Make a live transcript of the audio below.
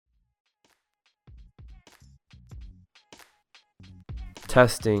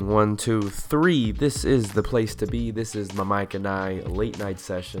Testing 1, 2, 3. This is the place to be. This is my Mike and I late night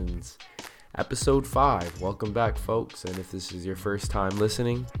sessions, episode 5. Welcome back, folks. And if this is your first time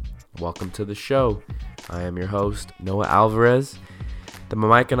listening, welcome to the show. I am your host, Noah Alvarez. The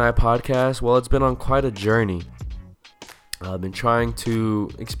Mike and I podcast, well, it's been on quite a journey. I've been trying to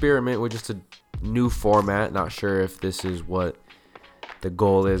experiment with just a new format. Not sure if this is what the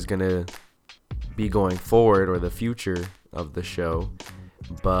goal is going to be going forward or the future of the show.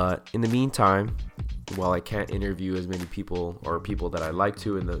 But in the meantime, while I can't interview as many people or people that I like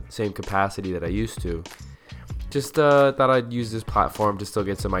to in the same capacity that I used to, just thought I'd use this platform to still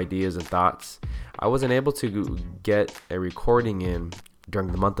get some ideas and thoughts. I wasn't able to get a recording in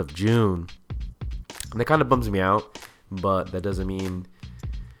during the month of June, and that kind of bums me out, but that doesn't mean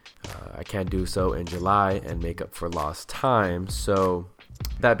I can't do so in July and make up for lost time. So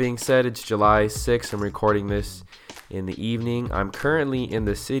that being said, it's July 6th. I'm recording this in the evening. I'm currently in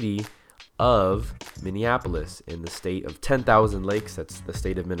the city of Minneapolis in the state of 10,000 lakes. That's the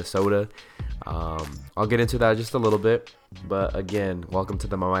state of Minnesota. I'll get into that just a little bit. But again, welcome to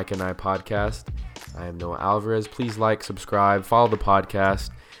the Mike and I podcast. I am Noah Alvarez. Please like, subscribe, follow the podcast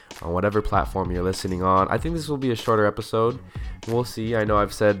on whatever platform you're listening on. I think this will be a shorter episode. We'll see. I know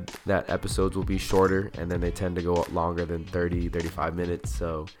I've said that episodes will be shorter, and then they tend to go longer than 30, 35 minutes.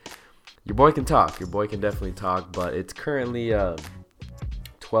 So your boy can talk. Your boy can definitely talk, but it's currently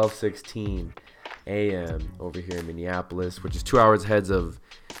 12:16 a.m. over here in Minneapolis, which is 2 hours ahead of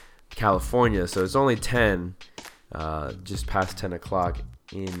California. So it's only 10, just past 10 o'clock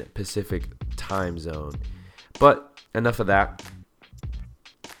in Pacific time zone. But enough of that.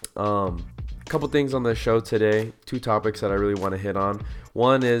 A couple things on the show today. 2 topics that I really want to hit on.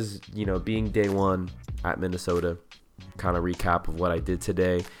 One is, being day one at Minnesota. Kind of recap of what I did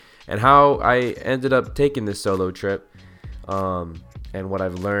today and how I ended up taking this solo trip, and what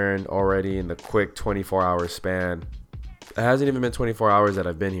I've learned already in the quick 24-hour span. It hasn't even been 24 hours that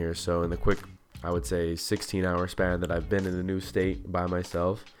I've been here, so in the quick, I would say 16-hour span that I've been in a new state by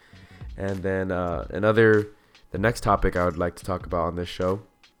myself. And then the next topic I would like to talk about on this show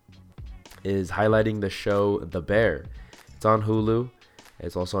is highlighting the show The Bear. It's on Hulu.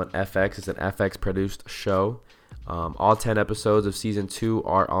 It's also on FX. It's an FX produced show. All 10 episodes of season 2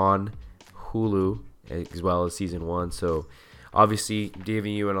 are on Hulu, as well as season 1. So obviously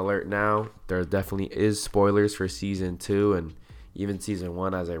giving you an alert now, there definitely is spoilers for season 2 and even season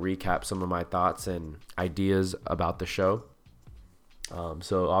 1 as I recap some of my thoughts and ideas about the show.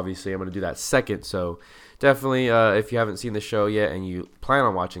 So obviously I'm going to do that second. So definitely if you haven't seen the show yet and you plan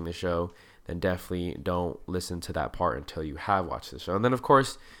on watching the show, then definitely don't listen to that part until you have watched the show. And then, of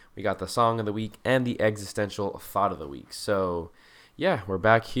course, we got the song of the week and the existential thought of the week. So, yeah, we're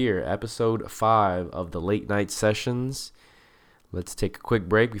back here, episode 5 of the late night sessions. Let's take a quick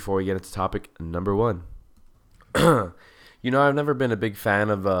break before we get into topic number 1. I've never been a big fan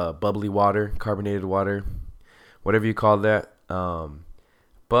of bubbly water, carbonated water, whatever you call that.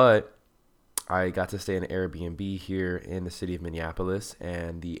 But I got to stay in an Airbnb here in the city of Minneapolis,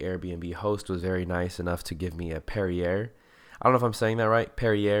 and the Airbnb host was very nice enough to give me a Perrier. I don't know if I'm saying that right.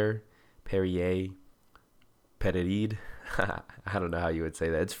 Perrier, Perrier. I don't know how you would say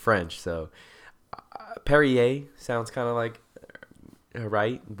that. It's French, so Perrier sounds kind of like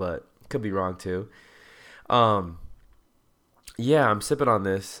right, but could be wrong too. Yeah, I'm sipping on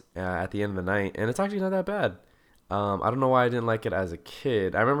this at the end of the night, and it's actually not that bad. I don't know why I didn't like it as a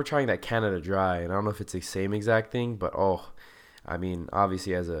kid. I remember trying that Canada Dry, and I don't know if it's the same exact thing, but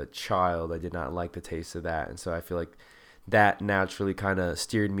obviously as a child, I did not like the taste of that, and so I feel like that naturally kind of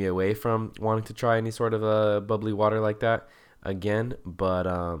steered me away from wanting to try any sort of a bubbly water like that again. But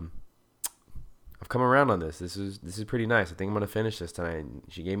I've come around on this. This is pretty nice. I think I'm gonna finish this tonight.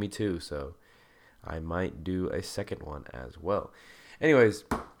 She gave me 2, so I might do a second one as well. Anyways.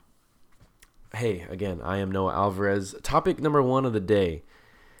 Hey, again, I am Noah Alvarez. Topic number 1 of the day,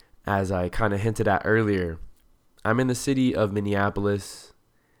 as I kind of hinted at earlier, I'm in the city of Minneapolis,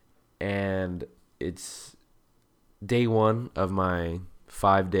 and it's day 1 of my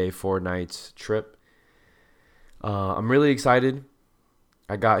 5-day, 4 nights trip. I'm really excited.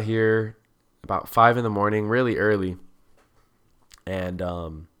 I got here about 5 in the morning, really early, and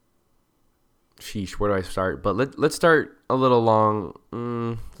sheesh, where do I start? But let's start a little long.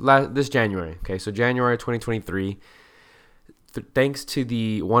 This January. Okay, so January 2023. Thanks to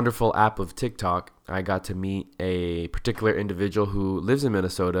the wonderful app of TikTok, I got to meet a particular individual who lives in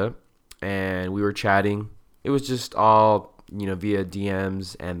Minnesota, and we were chatting. It was just all, via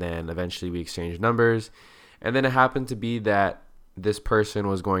DMs, and then eventually we exchanged numbers. And then it happened to be that this person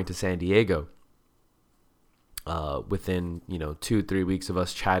was going to San Diego. within 2-3 weeks of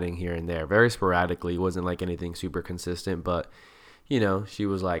us chatting here and there, very sporadically. It wasn't like anything super consistent, but she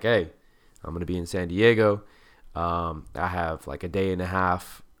was like, hey, I'm gonna be in San Diego. I have like a day and a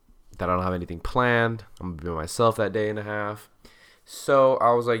half that I don't have anything planned. I'm gonna be by myself that day and a half. So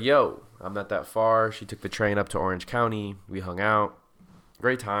I was like, yo, I'm not that far. She took the train up to Orange County. We hung out.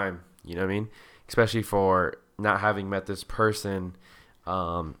 Great time, you know what I mean? Especially for not having met this person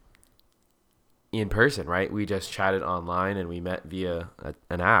in person, right? We just chatted online and we met via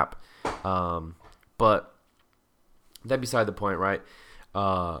an app. But that beside the point, right?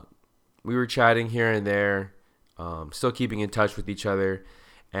 We were chatting here and there, still keeping in touch with each other.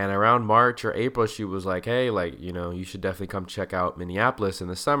 And around March or April, she was like, hey, you should definitely come check out Minneapolis in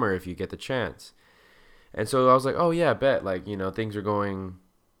the summer if you get the chance. And so I was like, oh, yeah, bet. Things are going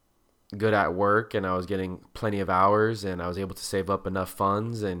good at work and I was getting plenty of hours and I was able to save up enough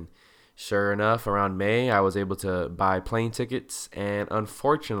funds. And sure enough, around May, I was able to buy plane tickets. And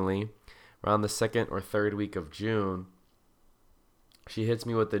unfortunately, around the second or third week of June, she hits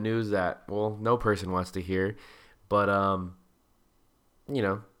me with the news that, well, no person wants to hear. But,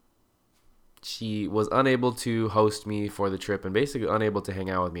 she was unable to host me for the trip and basically unable to hang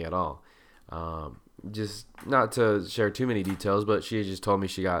out with me at all. Just not to share too many details, but she just told me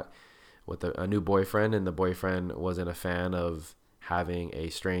she got with a new boyfriend and the boyfriend wasn't a fan of having a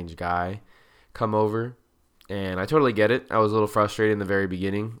strange guy come over. And I totally get it. I was a little frustrated in the very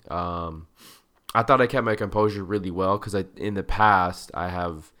beginning. I thought I kept my composure really well because in the past I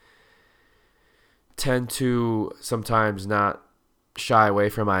have tend to sometimes not shy away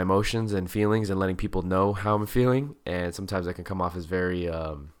from my emotions and feelings and letting people know how I'm feeling. And sometimes I can come off as very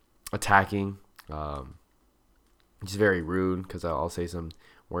attacking, just very rude because I'll say some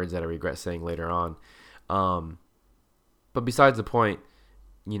words that I regret saying later on. But besides the point,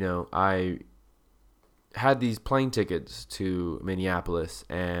 I had these plane tickets to Minneapolis,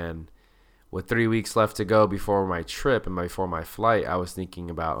 and with 3 weeks left to go before my trip and before my flight, I was thinking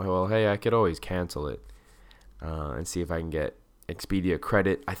about, well, hey, I could always cancel it and see if I can get Expedia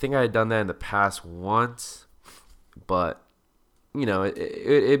credit. I think I had done that in the past once, but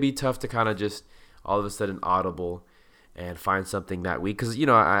it'd be tough to kind of just all of a sudden audible and find something that week because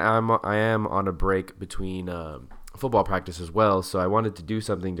I am on a break between football practice as well, so I wanted to do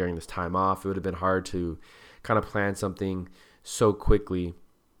something during this time off. It would have been hard to kind of plan something so quickly,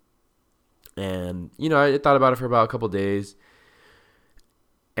 and I thought about it for about a couple days.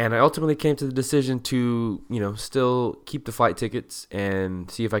 And I ultimately came to the decision to, still keep the flight tickets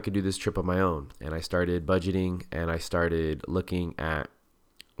and see if I could do this trip on my own. And I started budgeting and I started looking at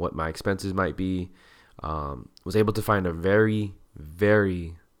what my expenses might be. Was able to find a very,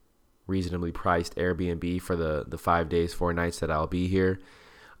 very reasonably priced Airbnb for the 5 days, 4 nights that I'll be here.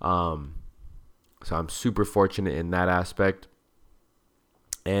 So I'm super fortunate in that aspect.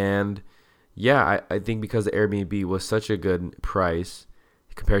 And yeah, I think because the Airbnb was such a good price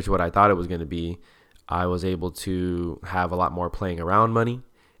compared to what I thought it was going to be, I was able to have a lot more playing around money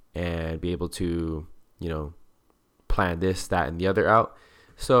and be able to, plan this, that, and the other out.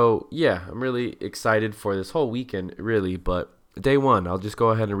 So yeah, I'm really excited for this whole weekend, really. But day one, I'll just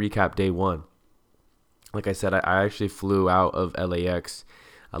go ahead and recap day one. Like I said, I actually flew out of LAX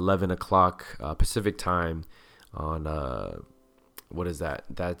 11 o'clock Pacific time on, what is that?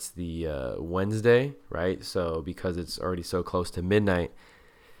 That's the Wednesday, right? So because it's already so close to midnight,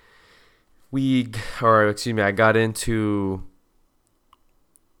 I got into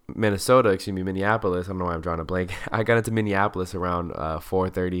Minneapolis. I don't know why I'm drawing a blank. I got into Minneapolis around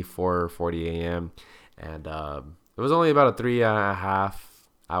 4:40 a.m. And it was only about a 3.5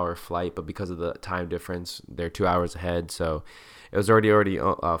 hour flight, but because of the time difference, they're 2 hours ahead. So it was already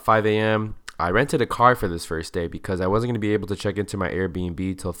 5 a.m. I rented a car for this first day because I wasn't going to be able to check into my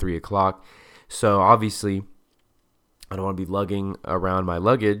Airbnb till 3 o'clock. So obviously, I don't want to be lugging around my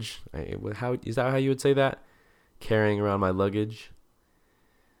luggage. How is that how you would say that? Carrying around my luggage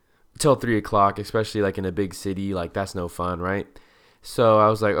till 3 o'clock, especially like in a big city, like that's no fun, right? So I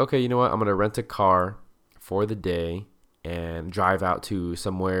was like, okay, you know what? I'm going to rent a car for the day and drive out to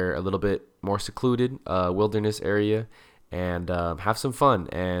somewhere a little bit more secluded, wilderness area, and have some fun.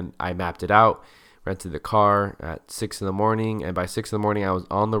 And I mapped it out, rented the car at 6 in the morning, and by 6 in the morning I was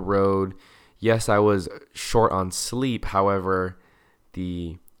on the road. Yes, I was short on sleep. However,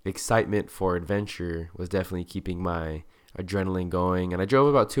 the excitement for adventure was definitely keeping my adrenaline going. And I drove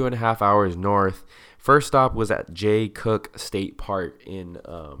about 2.5 hours north. First stop was at Jay Cook State Park in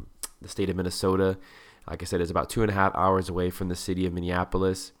the state of Minnesota. Like I said, it's about 2.5 hours away from the city of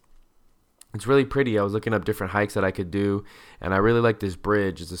Minneapolis. It's really pretty. I was looking up different hikes that I could do, and I really like this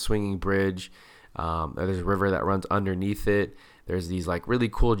bridge. It's a swinging bridge. There's a river that runs underneath it. There's these like really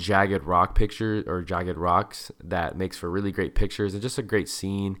cool jagged rock pictures or jagged rocks that makes for really great pictures and just a great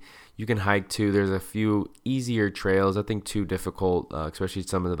scene. You can hike too. There's a few easier trails, I think too difficult, especially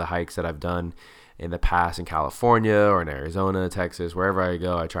some of the hikes that I've done in the past in California or in Arizona, Texas, wherever I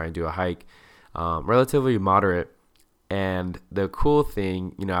go, I try and do a hike, relatively moderate. And the cool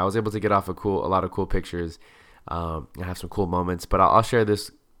thing, I was able to get off a lot of cool pictures, and have some cool moments. But I'll share this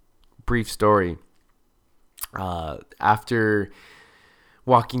brief story. After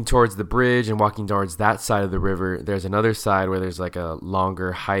walking towards the bridge and walking towards that side of the river, there's another side where there's like a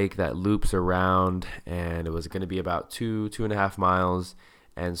longer hike that loops around, and it was going to be about 2.5 miles.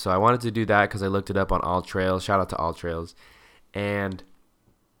 And so I wanted to do that because I looked it up on All Trails. Shout out to All Trails. And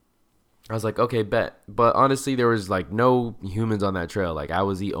I was like, okay, bet. But honestly, there was like no humans on that trail. Like I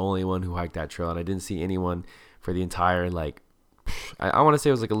was the only one who hiked that trail, and I didn't see anyone for the entire, like, I want to say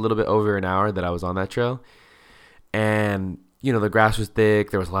it was like a little bit over an hour that I was on that trail. And, the grass was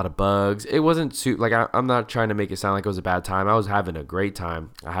thick. There was a lot of bugs. It wasn't I'm not trying to make it sound like it was a bad time. I was having a great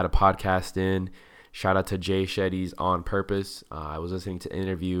time. I had a podcast in. Shout out to Jay Shetty's On Purpose. I was listening to an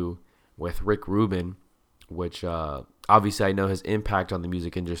interview with Rick Rubin, which obviously I know his impact on the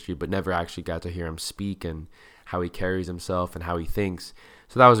music industry, but never actually got to hear him speak and how he carries himself and how he thinks.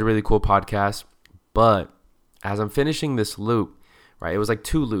 So that was a really cool podcast. But as I'm finishing this loop, right, it was like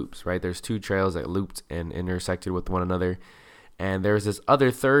 2 loops, right? There's 2 trails that looped and intersected with one another. And there's this other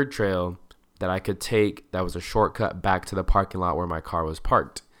third trail that I could take that was a shortcut back to the parking lot where my car was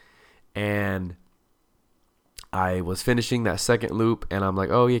parked. And I was finishing that second loop, and I'm like,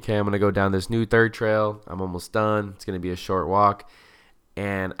 oh, okay, I'm going to go down this new third trail. I'm almost done. It's going to be a short walk.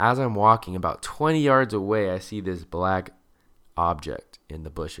 And as I'm walking about 20 yards away, I see this black object in the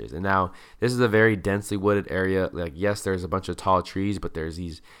bushes. And now this is a very densely wooded area. Like, yes, there's a bunch of tall trees, but there's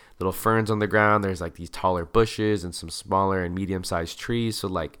these little ferns on the ground. There's like these taller bushes and some smaller and medium-sized trees. So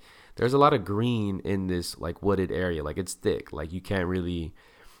like there's a lot of green in this like wooded area. Like it's thick. Like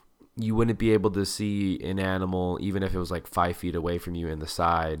you wouldn't be able to see an animal even if it was like 5 feet away from you in the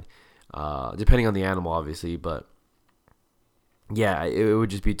side, depending on the animal, obviously. But yeah, it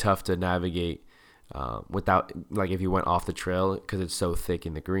would just be tough to navigate without, like, if you went off the trail because it's so thick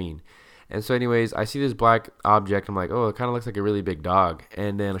in the green. And so anyways, I see this black object. I'm like, oh, it kind of looks like a really big dog.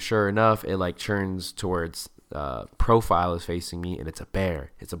 And then sure enough, it like towards profile is facing me, and it's a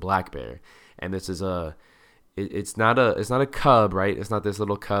bear. It's a black bear. And this is it's not a cub, right? It's not this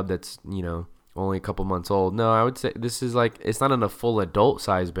little cub that's, only a couple months old. No, I would say this is like, it's not a full adult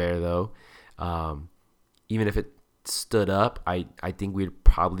size bear though. Even if it stood up, I think we'd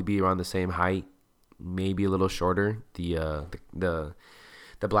probably be around the same height, maybe a little shorter.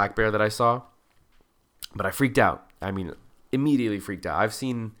 The black bear that I saw, but I freaked out. I mean, immediately freaked out. I haven't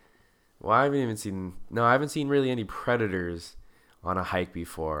seen really any predators on a hike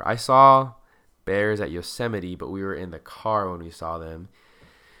before. I saw bears at Yosemite, but we were in the car when we saw them.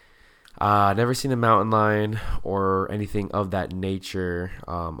 Never seen a mountain lion or anything of that nature.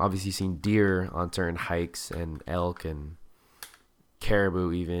 Obviously seen deer on certain hikes and elk and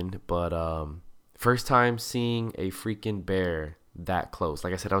caribou even, but first time seeing a freaking bear that close.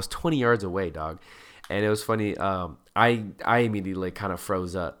 Like I said, I was 20 yards away, dog. And it was funny. I immediately kind of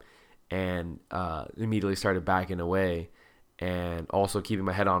froze up and immediately started backing away, and also keeping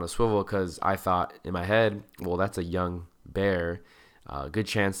my head on a swivel because I thought in my head, well, that's a young bear. Good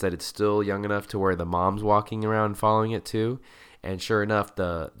chance that it's still young enough to where the mom's walking around following it too. And sure enough,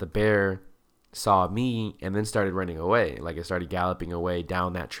 the bear saw me and then started running away. Like it started galloping away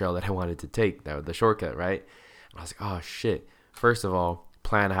down that trail that I wanted to take, the shortcut, right? And I was like, oh shit. First of all,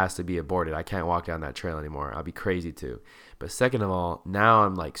 plan has to be aborted. I can't walk down that trail anymore. I'll be crazy to. But second of all, now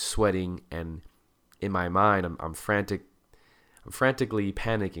I'm like sweating, and in my mind, I'm frantically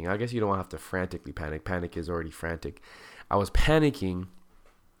panicking. I guess you don't have to frantically panic. Panic is already frantic. I was panicking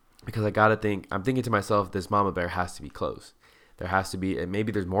because I'm thinking to myself, this mama bear has to be close. There has to be, and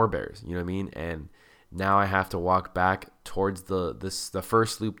maybe there's more bears, you know what I mean? And now I have to walk back towards the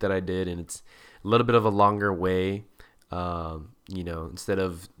first loop that I did, and it's a little bit of a longer way. Instead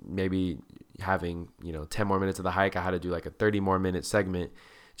of maybe having, 10 more minutes of the hike, I had to do like a 30 more minute segment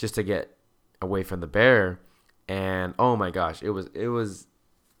just to get away from the bear. And oh my gosh, it was,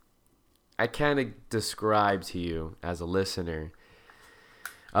 I can't describe to you as a listener,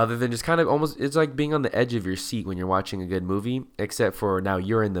 other than just kind of almost, it's like being on the edge of your seat when you're watching a good movie, except for now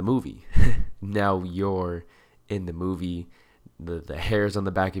you're in the movie. Now you're in the movie. The hairs on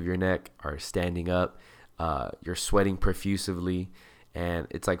the back of your neck are standing up. You're sweating profusively, and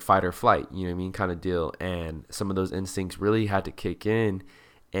it's like fight or flight, you know what I mean, kind of deal. And some of those instincts really had to kick in,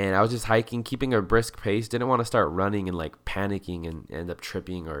 And I was just hiking, keeping a brisk pace. Didn't want to start running and like panicking and end up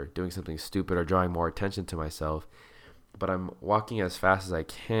tripping or doing something stupid or drawing more attention to myself. But I'm walking as fast as I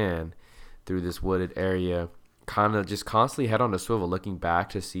can through this wooded area, kind of just constantly head on a swivel, looking back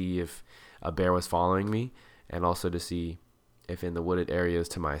to see if a bear was following me, and also to see if in the wooded areas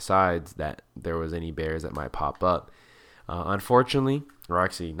to my sides that there was any bears that might pop up. Unfortunately, or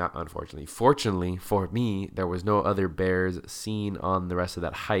actually not unfortunately, fortunately for me, there was no other bears seen on the rest of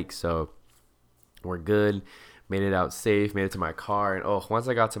that hike. So we're good. Made it out safe, made it to my car. And once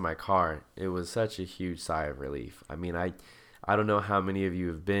I got to my car, it was such a huge sigh of relief. I mean, I don't know how many of you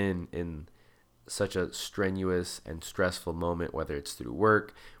have been in such a strenuous and stressful moment, whether it's through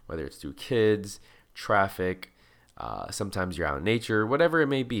work, whether it's through kids, traffic, sometimes you're out in nature, whatever it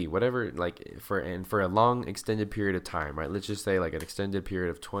may be, whatever, like for a long extended period of time, right? Let's just say like an extended period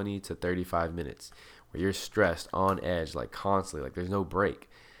of 20 to 35 minutes where you're stressed, on edge, like constantly, like there's no break.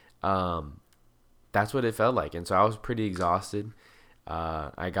 That's what it felt like. And so I was pretty exhausted.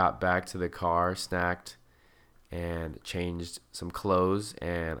 I got back to the car, snacked, and changed some clothes,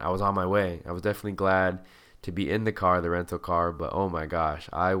 and I was on my way. I was definitely glad to be in the car, the rental car, but oh my gosh,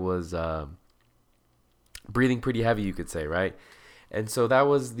 I was breathing pretty heavy, you could say, right? And so that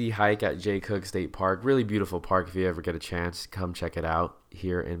was the hike at Jay Cook State Park. Really beautiful park. If you ever get a chance, come check it out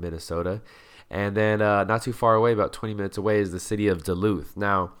here in Minnesota. And then not too far away, about 20 minutes away, is the city of Duluth.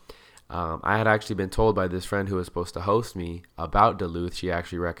 Now, I had actually been told by this friend who was supposed to host me about Duluth. She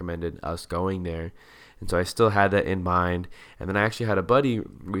actually recommended us going there. And so I still had that in mind. And then I actually had a buddy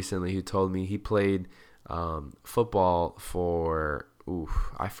recently who told me he played football for,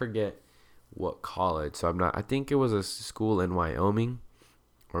 I forget what college. So I think it was a school in Wyoming,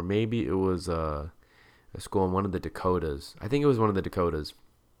 or maybe it was a school in one of the Dakotas. I think it was one of the Dakotas.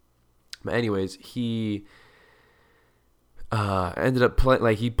 But anyways, he ended up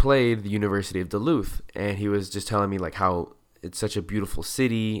he played the University of Duluth, and he was just telling me like how it's such a beautiful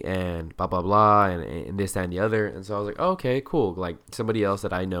city and blah blah blah and this, that, and the other. And so I was like, oh, okay, cool. Like somebody else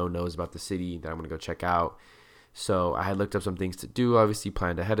that I know knows about the city that I'm gonna go check out. So I had looked up some things to do, obviously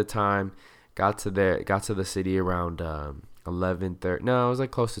planned ahead of time. Got to the city around 11:30. No, it was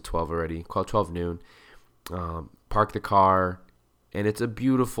like close to 12 already. 12 noon. Parked the car, and it's a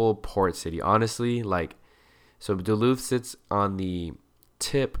beautiful port city. Honestly, like, so Duluth sits on the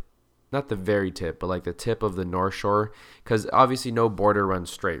tip, not the very tip, but like the tip of the North Shore, because obviously no border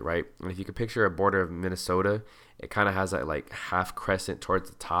runs straight, right? And if you could picture a border of Minnesota, it kind of has that like half crescent towards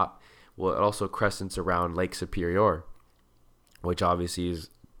the top. Well, it also crescents around Lake Superior, which obviously is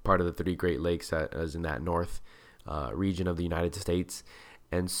part of the three Great Lakes that is in that north region of the United States.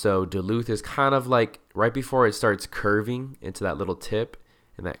 And so Duluth is kind of like right before it starts curving into that little tip,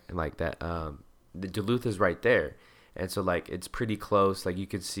 the Duluth is right there. And so like it's pretty close. Like you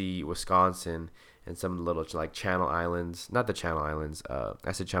could see Wisconsin and some of the little like Channel Islands, not the Channel Islands.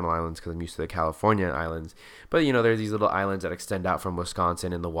 I said Channel Islands because I'm used to the California islands, but you know there's these little islands that extend out from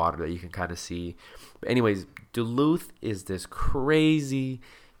Wisconsin in the water that you can kind of see. But anyways, Duluth is this crazy,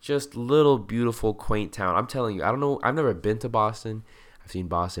 just little beautiful quaint town. I'm telling you, I don't know. I've never been to Boston. I've seen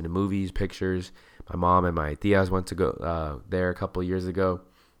Boston in movies, pictures. My mom and my tias went to go there a couple years ago.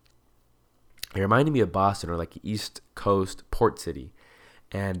 It reminded me of Boston, or like East Coast port city.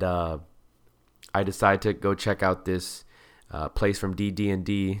 And I decided to go check out this place from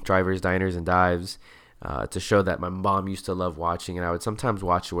DD&D, Drivers, Diners, and Dives, to show that my mom used to love watching, and I would sometimes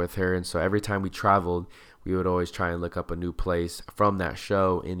watch it with her. And so every time we traveled, we would always try and look up a new place from that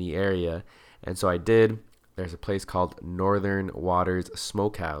show in the area. And so I did. There's a place called Northern Waters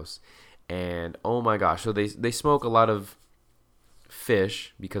Smokehouse. And oh my gosh, so they smoke a lot of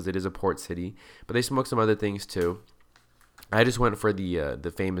fish because it is a port city, but they smoke some other things too. I just went for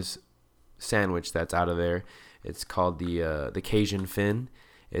the famous sandwich that's out of there. It's called the Cajun Fin.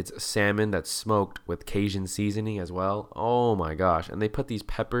 It's salmon that's smoked with Cajun seasoning as well. Oh my gosh. And they put these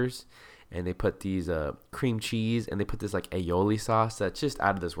peppers, and they put these cream cheese, and they put this like aioli sauce that's just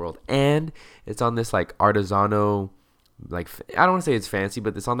out of this world. And it's on this like artisanal, like, I don't want to say it's fancy,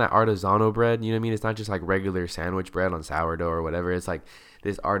 but it's on that artisanal bread. You know what I mean? It's not just like regular sandwich bread on sourdough or whatever. It's like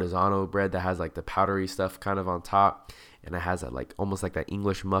this artisanal bread that has like the powdery stuff kind of on top, and it has that like almost like that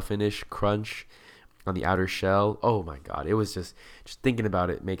English muffinish crunch on the outer shell. Oh my god, it was just thinking about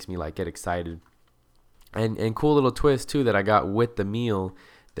it makes me like get excited. And cool little twist too that I got with the meal.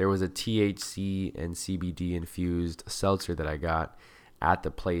 There was a THC and CBD infused seltzer that I got at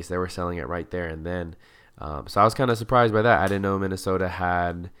the place. They were selling it right there and then. So I was kind of surprised by that. I didn't know Minnesota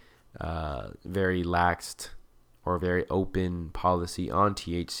had very laxed or very open policy on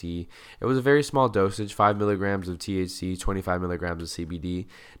THC. It was a very small dosage, 5 milligrams of THC, 25 milligrams of CBD.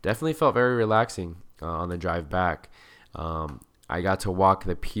 Definitely felt very relaxing on the drive back. I got to walk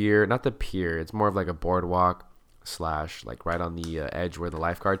the pier, not the pier, it's more of like a boardwalk / like right on the edge where the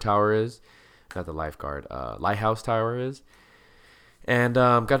lifeguard tower is. Not the lifeguard, lighthouse tower is. And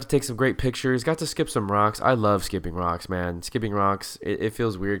got to take some great pictures. Got to skip some rocks. I love skipping rocks, man. Skipping rocks, it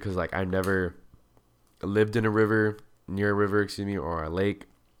feels weird because like I've never lived in a river, near a river, or a lake.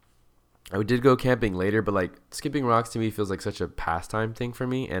 I did go camping later, but like skipping rocks to me feels like such a pastime thing for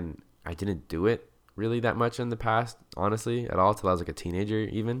me, and I didn't do it really that much in the past, honestly, at all, till I was like a teenager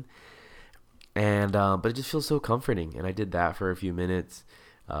even. And but it just feels so comforting, and I did that for a few minutes.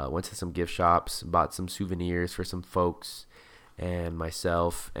 Went to some gift shops, bought some souvenirs for some folks and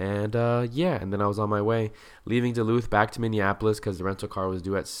myself, and and then I was on my way, leaving Duluth back to Minneapolis because the rental car was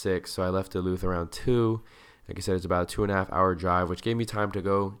due at 6, so I left Duluth around 2. Like I said, it's about a 2.5 hour drive, which gave me time to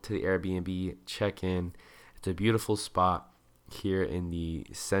go to the Airbnb, check in. It's a beautiful spot here in the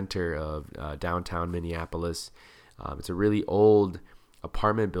center of downtown Minneapolis. It's a really old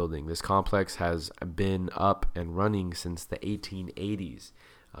apartment building. This complex has been up and running since the 1880s.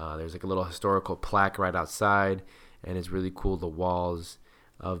 There's like a little historical plaque right outside, and it's really cool. The walls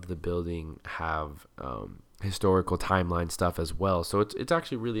of the building have historical timeline stuff as well. So it's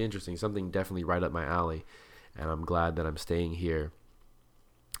actually really interesting, something definitely right up my alley, and I'm glad that I'm staying here.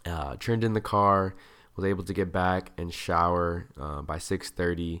 Turned in the car, was able to get back and shower by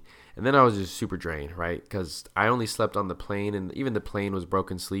 6:30, and then I was just super drained, right? Because I only slept on the plane, and even the plane was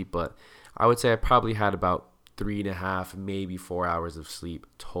broken sleep, but I would say I probably had about 3.5, maybe 4 hours of sleep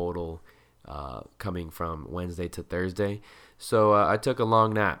total, coming from Wednesday to Thursday. So I took a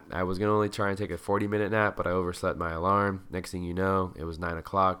long nap. I was gonna only try and take a 40-minute nap, but I overslept my alarm. Next thing you know, it was 9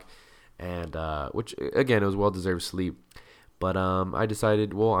 o'clock, and which again, it was well-deserved sleep. But I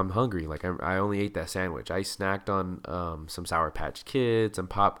decided, well, I'm hungry. Like I only ate that sandwich. I snacked on some Sour Patch Kids, some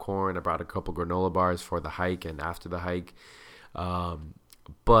popcorn. I brought a couple granola bars for the hike and after the hike.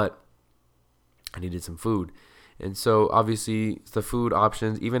 But I needed some food. And so obviously the food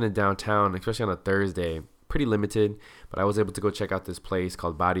options, even in downtown, especially on a Thursday, pretty limited. But I was able to go check out this place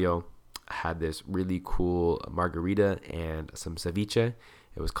called Barrio. I had this really cool margarita and some ceviche.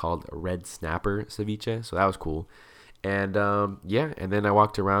 It was called Red Snapper Ceviche. So that was cool. And and then I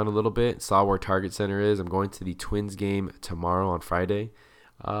walked around a little bit, saw where Target Center is. I'm going to the Twins game tomorrow on Friday.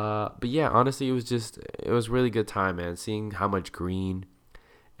 But yeah, honestly, it was really good time, man. Seeing how much green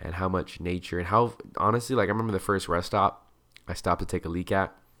and how much nature, and how, honestly, like I remember the first rest stop I stopped to take a leak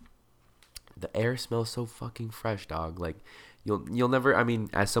at. The air smells so fucking fresh, dog. Like you'll never, I mean,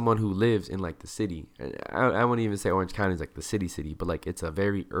 as someone who lives in like the city, I wouldn't even say Orange County is like the city, but like it's a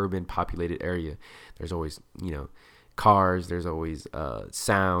very urban populated area. There's always, cars, there's always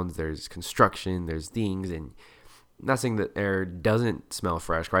sounds, there's construction, there's things, and not saying that air doesn't smell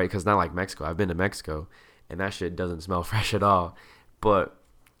fresh, right? Because not like Mexico. I've been to Mexico, and that shit doesn't smell fresh at all. But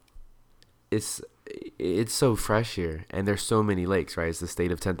it's so fresh here, and there's so many lakes, right? It's the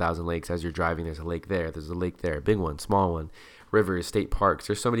state of 10,000 lakes. As you're driving, there's a lake there, there's a lake there, big one, small one, rivers, state parks.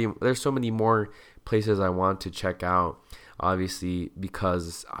 There's so many more places I want to check out. Obviously,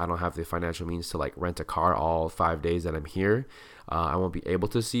 because I don't have the financial means to like rent a car all 5 days that I'm here, I won't be able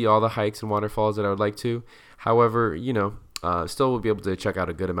to see all the hikes and waterfalls that I would like to. However, still will be able to check out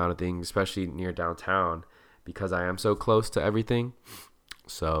a good amount of things, especially near downtown, because I am so close to everything.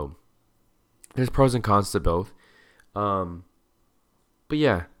 So there's pros and cons to both. But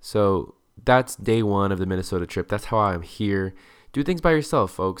yeah, so that's day one of the Minnesota trip. That's how I'm here. Do things by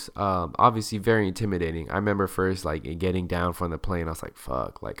yourself, folks. Obviously very intimidating. I remember first like getting down from the plane, I was like,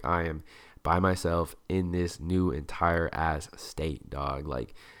 fuck, like I am by myself in this new entire ass state, dog.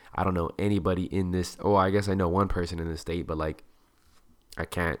 Like I don't know anybody in this. Oh, I guess I know one person in this state, but like I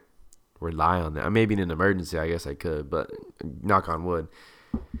can't rely on that. Maybe in an emergency, I guess I could, but knock on wood.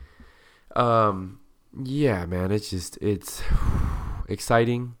 Yeah, man, it's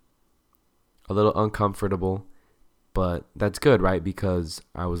exciting, a little uncomfortable, but that's good, right? Because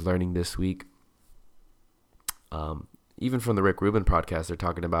I was learning this week, even from the Rick Rubin podcast, they're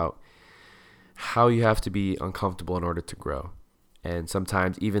talking about how you have to be uncomfortable in order to grow. And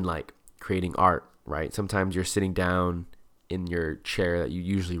sometimes even like creating art, right? Sometimes you're sitting down in your chair that you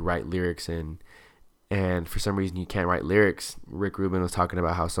usually write lyrics in, and for some reason you can't write lyrics. Rick Rubin was talking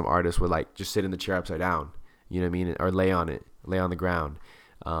about how some artists would like just sit in the chair upside down, you know what I mean? Or lay on the ground.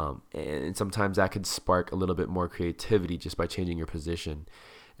 And sometimes that could spark a little bit more creativity just by changing your position.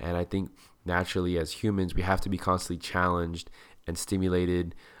 And I think naturally as humans, we have to be constantly challenged and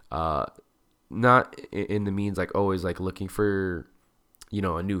stimulated not in the means like always like looking for,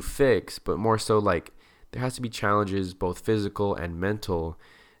 a new fix, but more so like there has to be challenges, both physical and mental,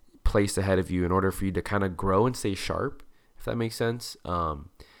 placed ahead of you in order for you to kind of grow and stay sharp, if that makes sense.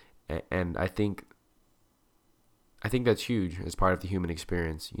 And I think that's huge as part of the human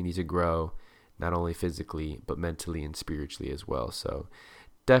experience. You need to grow not only physically, but mentally and spiritually as well. So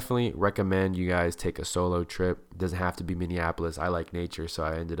definitely recommend you guys take a solo trip. It doesn't have to be Minneapolis. I like nature, so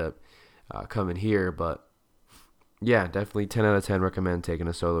I ended up coming here. But yeah, definitely 10 out of 10 recommend taking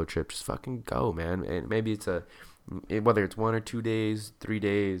a solo trip. Just fucking go, man. And maybe it's whether it's 1 or 2 days, 3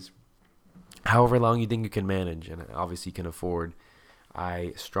 days, however long you think you can manage and obviously can afford.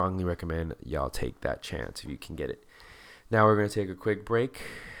 I strongly recommend y'all take that chance if you can get it. Now we're going to take a quick break,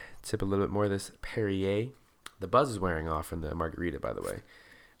 sip a little bit more of this Perrier. The buzz is wearing off from the margarita, by the way.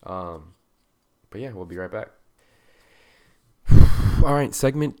 But yeah, we'll be right back. All right,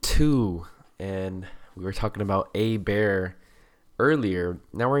 segment 2. And we were talking about A Bear earlier.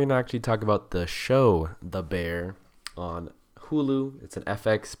 Now we're going to actually talk about the show The Bear on Hulu. It's an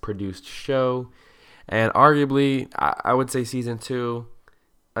FX produced show. And arguably, I would say season 2.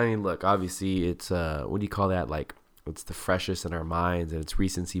 I mean, look, obviously it's, what do you call that? Like, it's the freshest in our minds and it's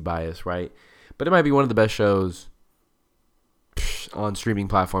recency bias, right? But it might be one of the best shows on streaming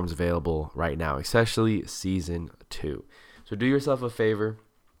platforms available right now, especially season 2. So do yourself a favor.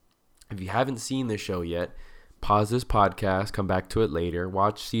 If you haven't seen this show yet, pause this podcast, come back to it later,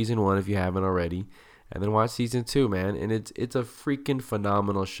 watch season 1 if you haven't already, and then watch season 2, man. And it's a freaking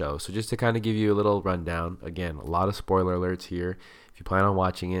phenomenal show. So just to kind of give you a little rundown, again, a lot of spoiler alerts here. If you plan on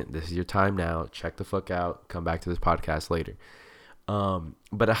watching it, this is your time now. Check the fuck out. Come back to this podcast later.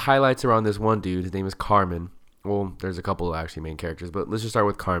 But it highlights around this one dude. His name is Carmen. Well, there's a couple of actually main characters, but let's just start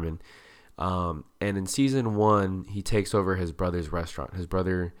with Carmen. And in season 1, he takes over his brother's restaurant. His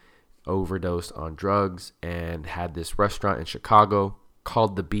brother overdosed on drugs and had this restaurant in Chicago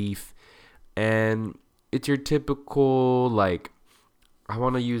called The Beef. And it's your typical, like, I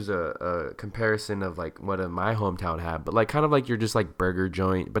want to use a comparison of like what my hometown had, but like kind of like you're just like burger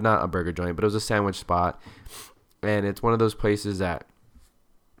joint, but not a burger joint, but it was a sandwich spot. And it's one of those places that,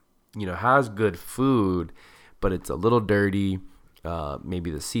 has good food, but it's a little dirty.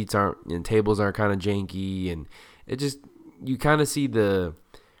 Maybe the seats and tables are kind of janky, and it just, you kind of see the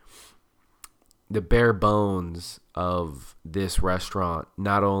bare bones of this restaurant,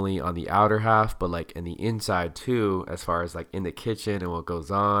 not only on the outer half, but like in the inside too, as far as like in the kitchen and what goes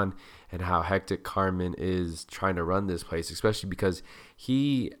on and how hectic Carmen is trying to run this place, especially because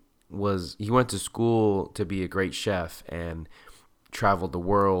he went to school to be a great chef and traveled the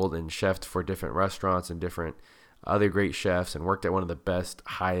world and chefed for different restaurants and different other great chefs and worked at one of the best,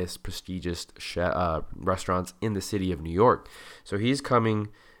 highest prestigious restaurants in the city of New York. So he's coming,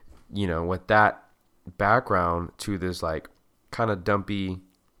 with that background to this like kind of dumpy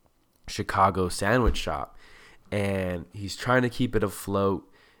Chicago sandwich shop, and he's trying to keep it afloat.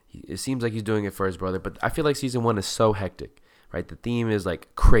 It seems like he's doing it for his brother, but I feel like season 1 is so hectic, right? The theme is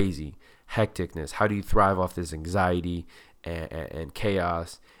like crazy hecticness. How do you thrive off this anxiety and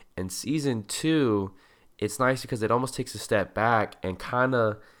chaos? And season 2, it's nice because it almost takes a step back and kind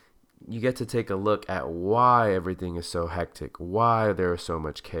of you get to take a look at why everything is so hectic, why there is so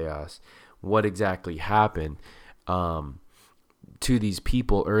much chaos, what exactly happened to these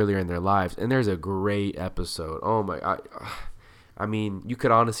people earlier in their lives. And there's a great episode. Oh my, I mean, you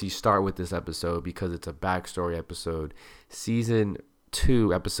could honestly start with this episode because it's a backstory episode. Season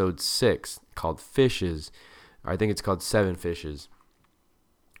 2, episode 6, called Fishes. I think it's called 7 Fishes.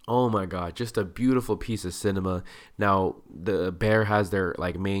 Oh my God, just a beautiful piece of cinema. Now, the Bear has their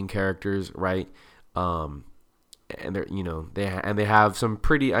like main characters, right? And they're, they have some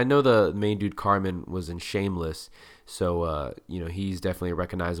pretty, I know the main dude Carmen was in Shameless, so he's definitely a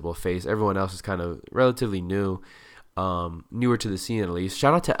recognizable face. Everyone else is kind of relatively new, newer to the scene at least.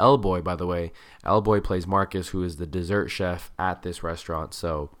 Shout out to L Boy, by the way. L Boy plays Marcus, who is the dessert chef at this restaurant.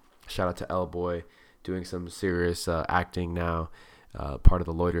 So shout out to L Boy, doing some serious acting now. Part of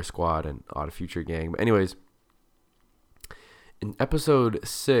the Loiter Squad and Odd Future Gang. But anyways, in episode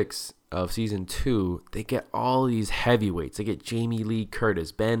 6 of season 2, they get all these heavyweights. They get Jamie Lee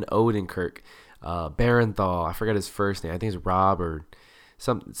Curtis, Ben Odenkirk, Barenthal. I forgot his first name. I think it's Rob or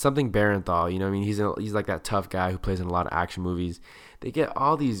something Barenthal. I mean, he's like that tough guy who plays in a lot of action movies. They get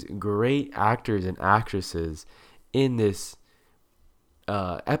all these great actors and actresses in this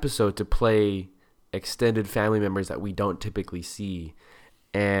episode to play extended family members that we don't typically see.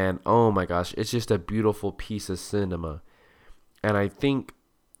 And oh my gosh, it's just a beautiful piece of cinema. And I think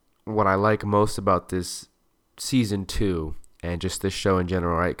what I like most about this season 2 and just this show in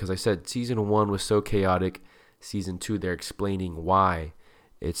general, right? Because I said season 1 was so chaotic. Season 2, they're explaining why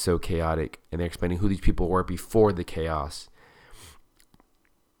it's so chaotic, and they're explaining who these people were before the chaos.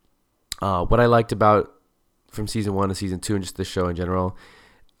 What I liked about from season 1 to season 2 and just the show in general,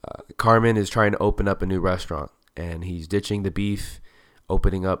 Carmen is trying to open up a new restaurant, and he's ditching the beef,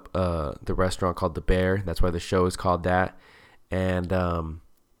 opening up the restaurant called The Bear. That's why the show is called that. And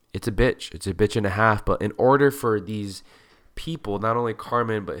it's a bitch. It's a bitch and a half. But in order for these people, not only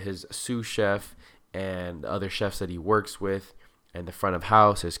Carmen, but his sous chef and the other chefs that he works with, and the front of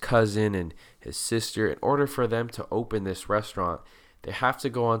house, his cousin and his sister, in order for them to open this restaurant, they have to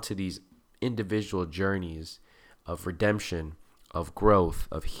go on to these individual journeys of redemption, of growth,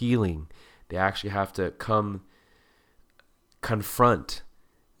 of healing. They actually have to confront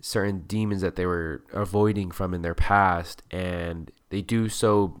certain demons that they were avoiding from in their past, and they do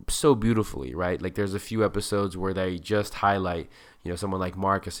so beautifully, right? Like there's a few episodes where they just highlight, someone like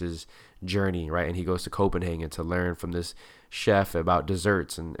Marcus's journey, right? And he goes to Copenhagen to learn from this chef about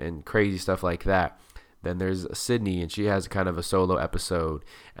desserts and crazy stuff like that. Then there's Sydney, and she has kind of a solo episode.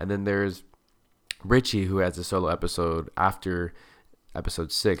 And then there's Richie, who has a solo episode after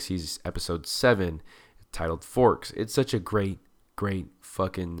episode 6. He's episode 7, titled Forks. It's such a great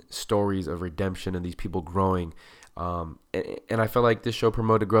fucking stories of redemption and these people growing. And I felt like this show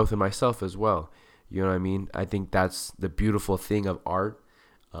promoted growth in myself as well. You know what I mean? I think that's the beautiful thing of art.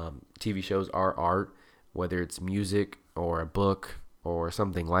 TV shows are art, whether it's music or a book or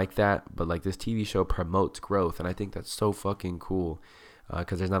something like that. But like this TV show promotes growth, and I think that's so fucking cool,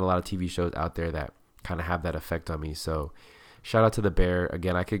 because there's not a lot of TV shows out there that kind of have that effect on me. So shout out to The Bear.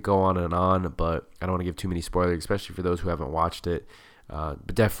 Again, I could go on and on, but I don't want to give too many spoilers, especially for those who haven't watched it.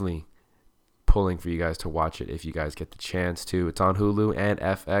 But definitely pulling for you guys to watch it if you guys get the chance to. It's on Hulu and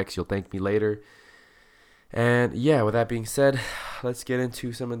FX. You'll thank me later. And yeah, with that being said, let's get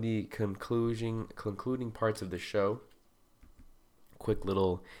into some of the concluding parts of the show. Quick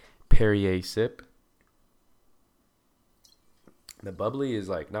little Perrier sip. The bubbly is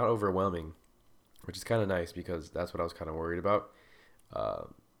like not overwhelming, which is kind of nice because that's what I was kind of worried about.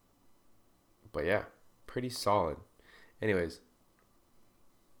 But yeah, pretty solid. Anyways,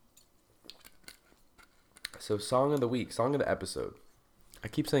 so song of the week, song of the episode. I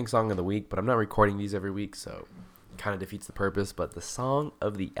keep saying song of the week, but I'm not recording these every week, so it kind of defeats the purpose. But the song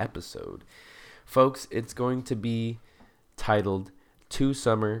of the episode, folks, it's going to be titled To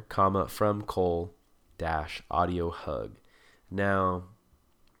Summer, From Cole Audio Hug. Now,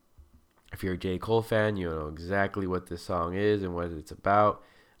 if you're a J. Cole fan, you know exactly what this song is and what it's about.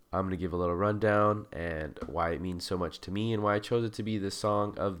 I'm going to give a little rundown and why it means so much to me and why I chose it to be the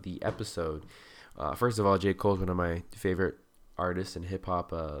song of the episode. First of all, J. Cole is one of my favorite artists in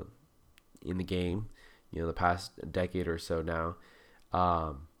hip-hop in the game, the past decade or so now.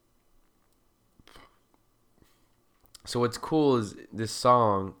 So what's cool is this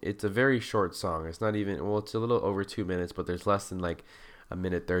song, it's a very short song. It's not even, it's a little over 2 minutes, but there's less than like a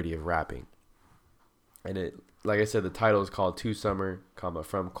minute 30 of rapping. And it, like I said, the title is called To Summer,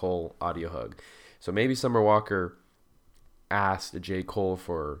 From Cole Audio Hug. So maybe Summer Walker asked J. Cole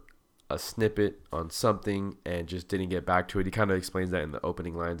for a snippet on something and just didn't get back to it. He kind of explains that in the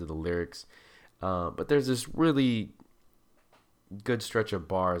opening lines of the lyrics. But there's this really good stretch of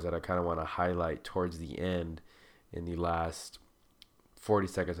bars that I kind of want to highlight towards the end in the last 40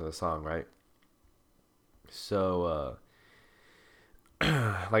 seconds of the song, right? So,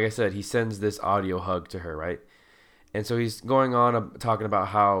 like I said, he sends this audio hug to her, right? And so he's going on talking about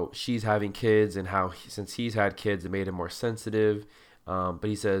how she's having kids and how since he's had kids, it made him more sensitive. But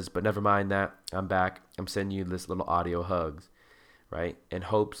he says, but never mind that. I'm back. I'm sending you this little audio hugs, right? In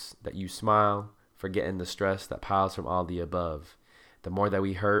hopes that you smile, forgetting the stress that piles from all the above. The more that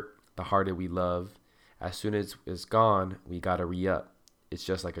we hurt, the harder we love. As soon as it's gone, we gotta re-up. It's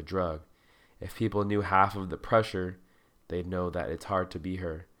just like a drug. If people knew half of the pressure, they'd know that it's hard to be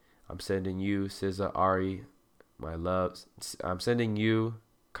her. I'm sending you, SZA, Ari, my love. I'm sending you,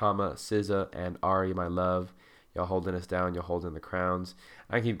 SZA and Ari, my love. Y'all holding us down. Y'all holding the crowns.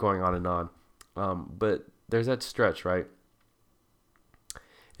 I keep going on and on. But there's that stretch, right?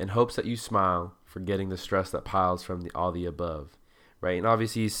 In hopes that you smile, forgetting the stress that piles from all the above, right? And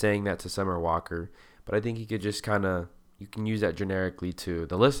obviously he's saying that to Summer Walker, but I think he could just you can use that generically to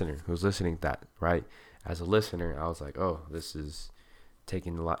the listener who's listening to that, right? As a listener, I was like, oh, this is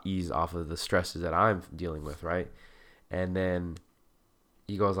taking a lot ease off of the stresses that I'm dealing with, right? And then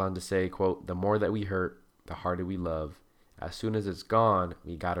he goes on to say, quote, the more that we hurt, the harder we love. As soon as it's gone,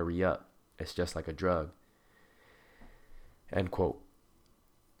 we gotta re-up. It's just like a drug. End quote.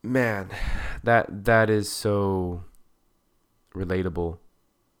 Man, that is so relatable.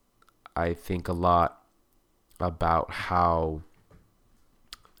 I think a lot about how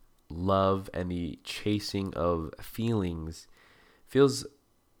love and the chasing of feelings feels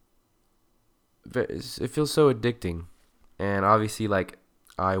it feels so addicting. And obviously, like,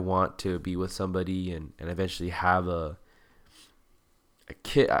 I want to be with somebody and eventually have a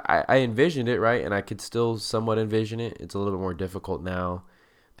kid. I envisioned it, right? And I could still somewhat envision it. It's a little bit more difficult now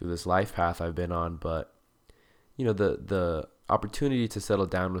through this life path I've been on, but the opportunity to settle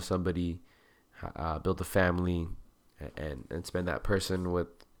down with somebody, build a family, and spend that person with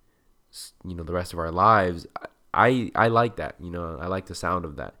the rest of our lives. I like that. I like the sound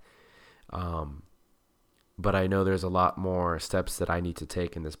of that. But I know there's a lot more steps that I need to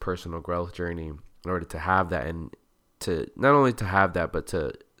take in this personal growth journey in order to have that, and to not only to have that, but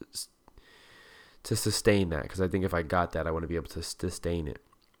to sustain that. Because I think if I got that, I want to be able to sustain it,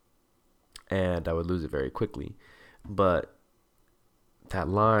 and I would lose it very quickly. But that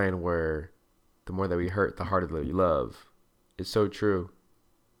line where the more that we hurt, the harder that we love, is so true.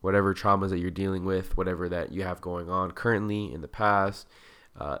 Whatever traumas that you're dealing with, whatever that you have going on currently, in the past,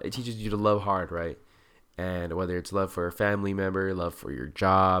 it teaches you to love hard, right? And whether it's love for a family member, love for your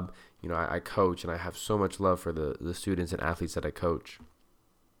job, I coach, and I have so much love for the students and athletes that I coach.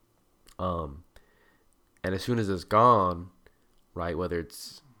 And as soon as it's gone, right, whether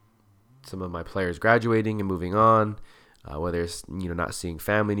it's some of my players graduating and moving on, whether it's not seeing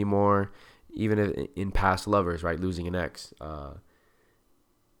family anymore, even if in past lovers, right, losing an ex,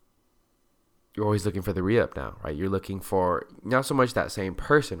 you're always looking for the re-up now, right? You're looking for not so much that same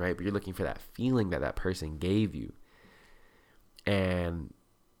person, right, but you're looking for that feeling that person gave you. And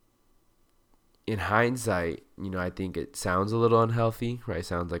in hindsight, I think it sounds a little unhealthy, right? It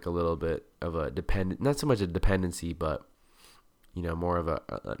sounds like a little bit of a not so much a dependency, but more of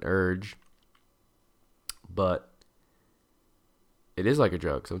an urge. But it is like a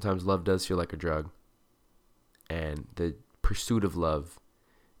drug. Sometimes love does feel like a drug. And the pursuit of love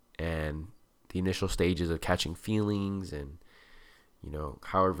and the initial stages of catching feelings, and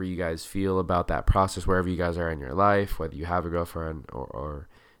however you guys feel about that process, wherever you guys are in your life, whether you have a girlfriend or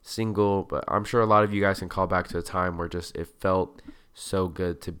single. But I'm sure a lot of you guys can call back to a time where just it felt so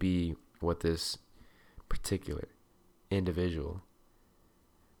good to be with this particular individual.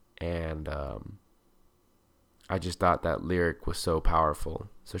 And I just thought that lyric was so powerful.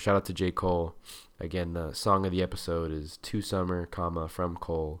 So shout out to J. Cole. Again, the song of the episode is To Summer, from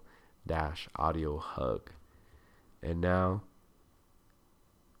Cole -audio hug. And now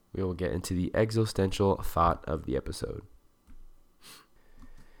we will get into the existential thought of the episode.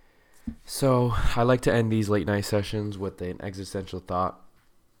 So I like to end these late night sessions with an existential thought.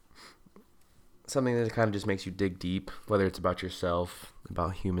 Something that kind of just makes you dig deep, whether it's about yourself,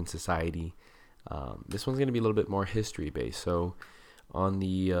 about human society. This one's going to be a little bit more history based. So on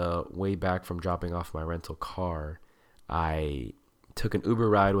the way back from dropping off my rental car, I took an Uber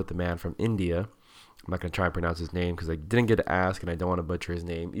ride with a man from India. I'm not going to try and pronounce his name because I didn't get to ask, and I don't want to butcher his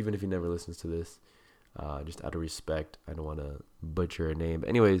name, even if he never listens to this. Just out of respect, I don't want to butcher a name. But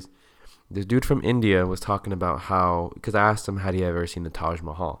anyways, this dude from India was talking about how, because I asked him, had he ever seen the Taj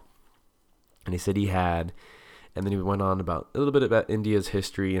Mahal? And he said he had. And then he went on about a little bit about India's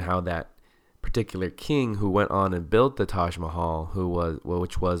history and how that particular king who went on and built the Taj Mahal,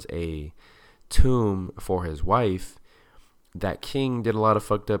 which was a tomb for his wife, that king did a lot of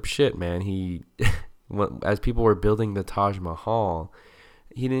fucked up shit, man. He, as people were building the Taj Mahal,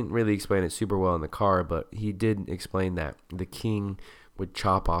 he didn't really explain it super well in the car, but he did explain that the king would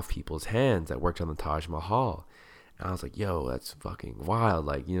chop off people's hands that worked on the Taj Mahal. And I was like, yo, that's fucking wild.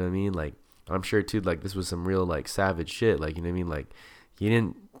 Like, you know what I mean? Like, I'm sure too, like, this was some real, like, savage shit. Like, you know what I mean? Like, he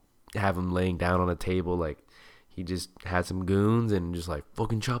didn't have him laying down on a table. Like, he just had some goons and just, like,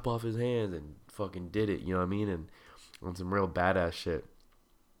 fucking chop off his hands and fucking did it. You know what I mean? And on some real badass shit.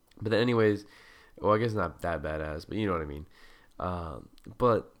 But then anyways, well, I guess not that badass, but you know what I mean.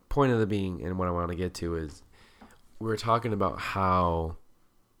 But point of the being, and what I want to get to is, we were talking about how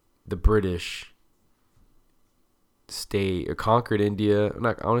the British conquered India.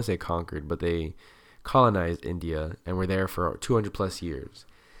 I want to say conquered, but they colonized India and were there for 200 plus years.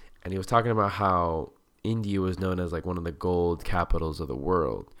 And he was talking about how India was known as like one of the gold capitals of the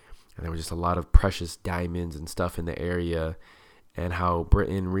world. And there was just a lot of precious diamonds and stuff in the area, and how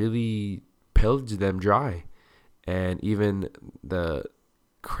Britain really pillaged them dry. And even the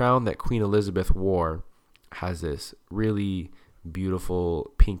crown that Queen Elizabeth wore has this really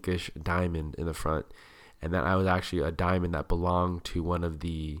beautiful pinkish diamond in the front. And that was actually a diamond that belonged to one of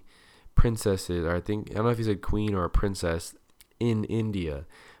the princesses, or I don't know if he said queen or a princess in India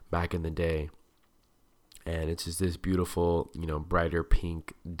back in the day. And it's just this beautiful, brighter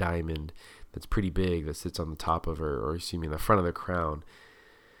pink diamond that's pretty big that sits on the top of her, or excuse me, in the front of the crown.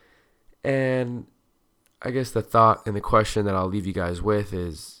 And I guess the thought and the question that I'll leave you guys with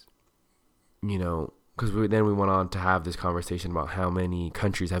is, because then we went on to have this conversation about how many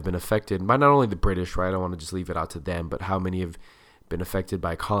countries have been affected by not only the British, right? I don't want to just leave it out to them, but how many have been affected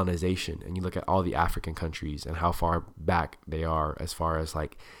by colonization. And you look at all the African countries and how far back they are as far as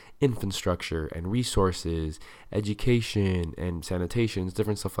like infrastructure and resources, education and sanitation,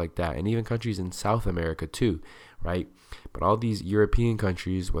 different stuff like that. And even countries in South America too, right? But all these European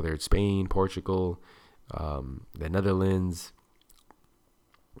countries, whether it's Spain, Portugal, the Netherlands,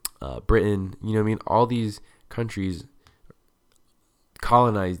 Britain, all these countries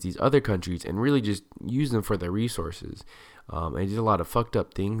colonize these other countries and really just use them for their resources. And there's a lot of fucked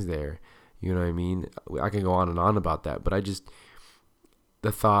up things there. You know what I mean? I can go on and on about that, but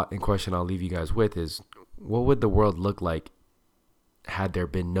the thought and question I'll leave you guys with is, what would the world look like had there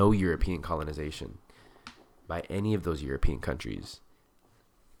been no European colonization by any of those European countries?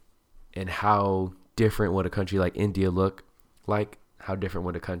 And how different would a country like India look like? How different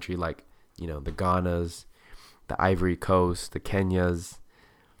would a country like, the Ghanas, the Ivory Coast, the Kenyas,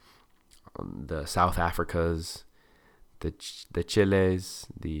 the South Africas, the Chiles,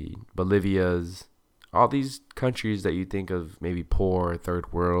 the Bolivias, all these countries that you think of maybe poor,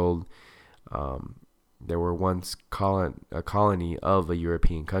 third world, there were once a colony of a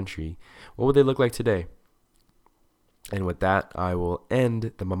European country. What would they look like today? And with that, I will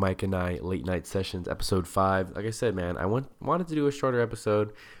end the Mike and I Late Night Sessions episode 5. Like I said, man, I wanted to do a shorter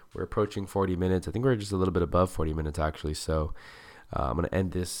episode. We're approaching 40 minutes. I think we're just a little bit above 40 minutes, actually. So I'm going to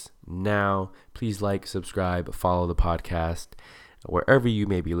end this now. Please like, subscribe, follow the podcast. Wherever you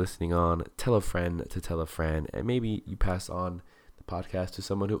may be listening on, tell a friend to tell a friend. And maybe you pass on the podcast to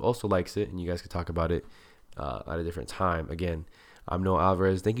someone who also likes it, and you guys can talk about it at a different time. Again, I'm Noah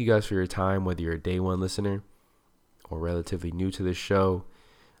Alvarez. Thank you guys for your time, whether you're a day one listener or relatively new to this show.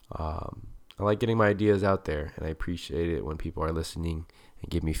 I like getting my ideas out there, and I appreciate it when people are listening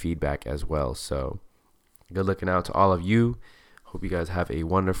and give me feedback as well. So good looking out to all of you. Hope you guys have a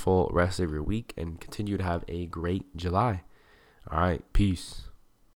wonderful rest of your week and continue to have a great July. All right, peace.